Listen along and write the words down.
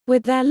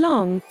With their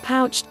long,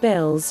 pouched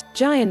bills,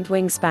 giant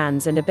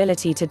wingspans and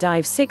ability to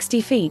dive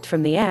 60 feet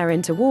from the air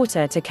into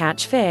water to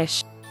catch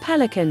fish,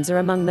 pelicans are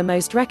among the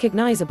most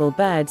recognizable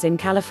birds in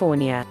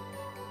California.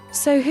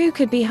 So who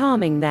could be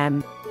harming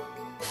them?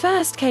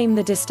 First came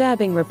the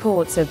disturbing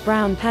reports of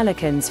brown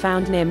pelicans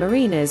found near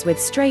marinas with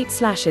straight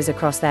slashes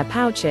across their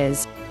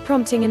pouches,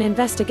 prompting an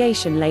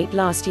investigation late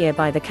last year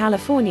by the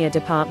California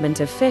Department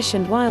of Fish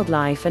and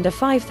Wildlife and a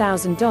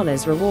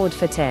 $5,000 reward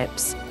for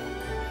tips.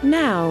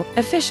 Now,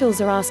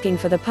 officials are asking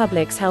for the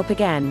public's help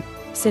again.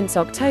 Since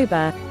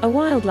October, a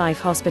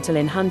wildlife hospital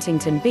in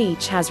Huntington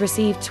Beach has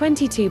received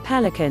 22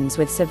 pelicans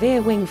with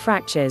severe wing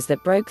fractures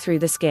that broke through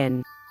the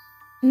skin.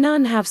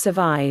 None have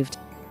survived.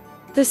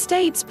 The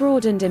state's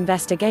broadened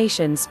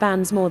investigation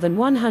spans more than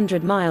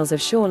 100 miles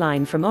of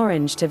shoreline from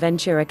Orange to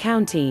Ventura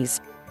counties,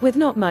 with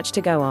not much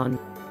to go on.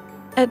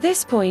 At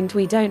this point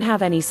we don't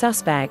have any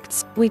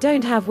suspects, we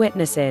don't have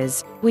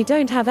witnesses, we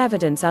don't have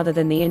evidence other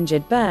than the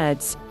injured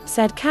birds,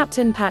 said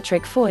Captain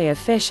Patrick Foy of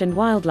Fish and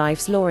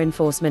Wildlife's Law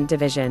Enforcement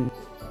Division.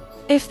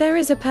 If there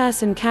is a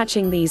person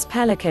catching these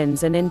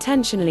pelicans and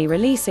intentionally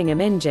releasing them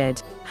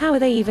injured, how are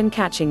they even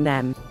catching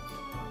them?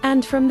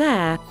 And from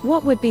there,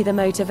 what would be the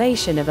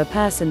motivation of a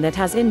person that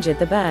has injured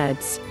the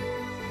birds?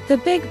 The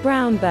big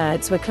brown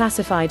birds were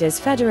classified as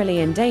federally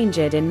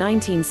endangered in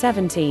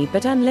 1970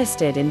 but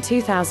unlisted in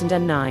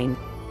 2009.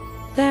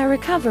 Their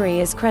recovery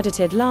is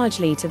credited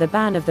largely to the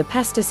ban of the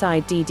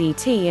pesticide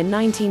DDT in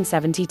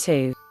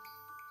 1972.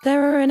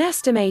 There are an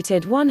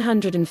estimated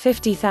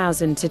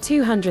 150,000 to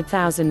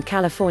 200,000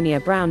 California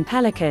brown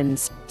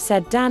pelicans,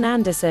 said Dan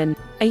Anderson,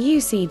 a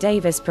UC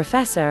Davis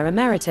professor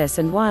emeritus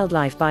and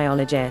wildlife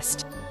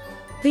biologist.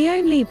 The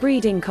only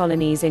breeding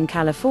colonies in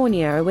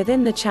California are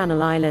within the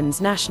Channel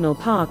Islands National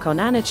Park on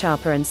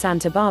Anacapa and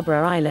Santa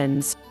Barbara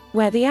Islands,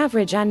 where the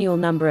average annual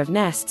number of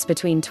nests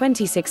between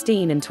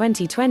 2016 and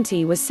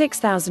 2020 was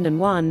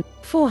 6,001,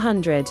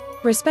 400,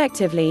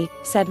 respectively,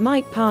 said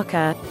Mike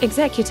Parker,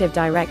 executive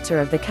director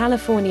of the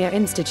California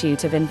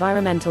Institute of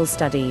Environmental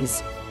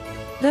Studies.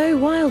 Though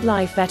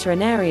wildlife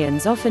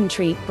veterinarians often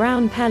treat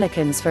brown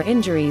pelicans for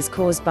injuries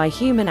caused by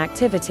human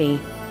activity,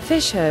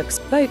 fishhooks,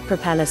 boat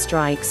propeller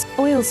strikes,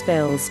 oil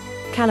spills,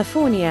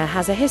 California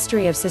has a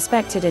history of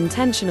suspected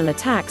intentional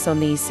attacks on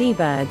these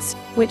seabirds,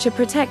 which are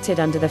protected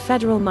under the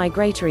federal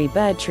Migratory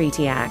Bird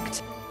Treaty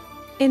Act.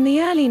 In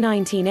the early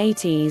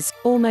 1980s,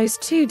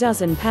 almost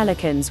 24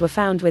 pelicans were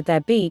found with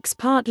their beaks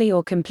partly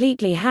or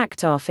completely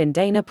hacked off in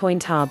Dana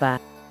Point Harbor.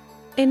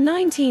 In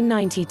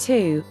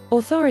 1992,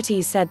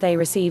 authorities said they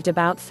received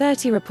about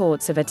 30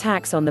 reports of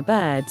attacks on the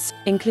birds,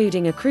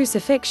 including a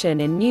crucifixion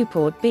in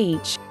Newport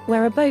Beach,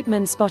 where a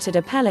boatman spotted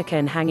a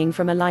pelican hanging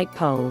from a light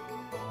pole.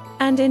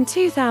 And in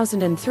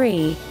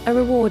 2003, a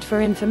reward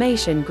for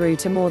information grew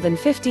to more than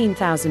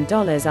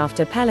 $15,000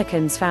 after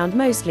pelicans found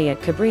mostly at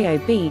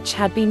Cabrillo Beach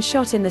had been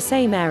shot in the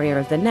same area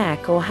of the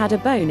neck or had a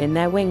bone in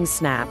their wings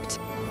snapped.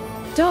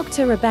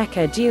 Dr.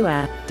 Rebecca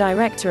Duerr,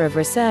 Director of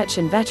Research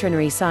and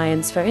Veterinary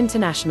Science for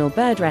International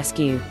Bird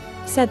Rescue,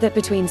 said that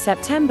between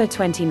September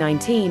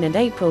 2019 and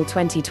April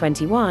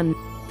 2021,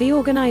 the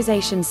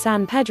organization's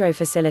San Pedro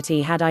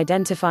facility had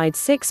identified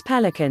 6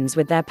 pelicans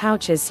with their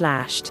pouches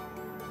slashed.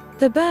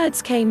 The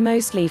birds came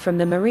mostly from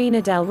the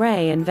Marina del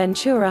Rey and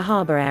Ventura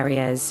harbor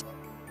areas.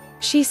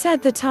 She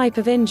said the type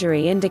of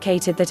injury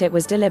indicated that it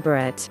was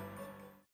deliberate.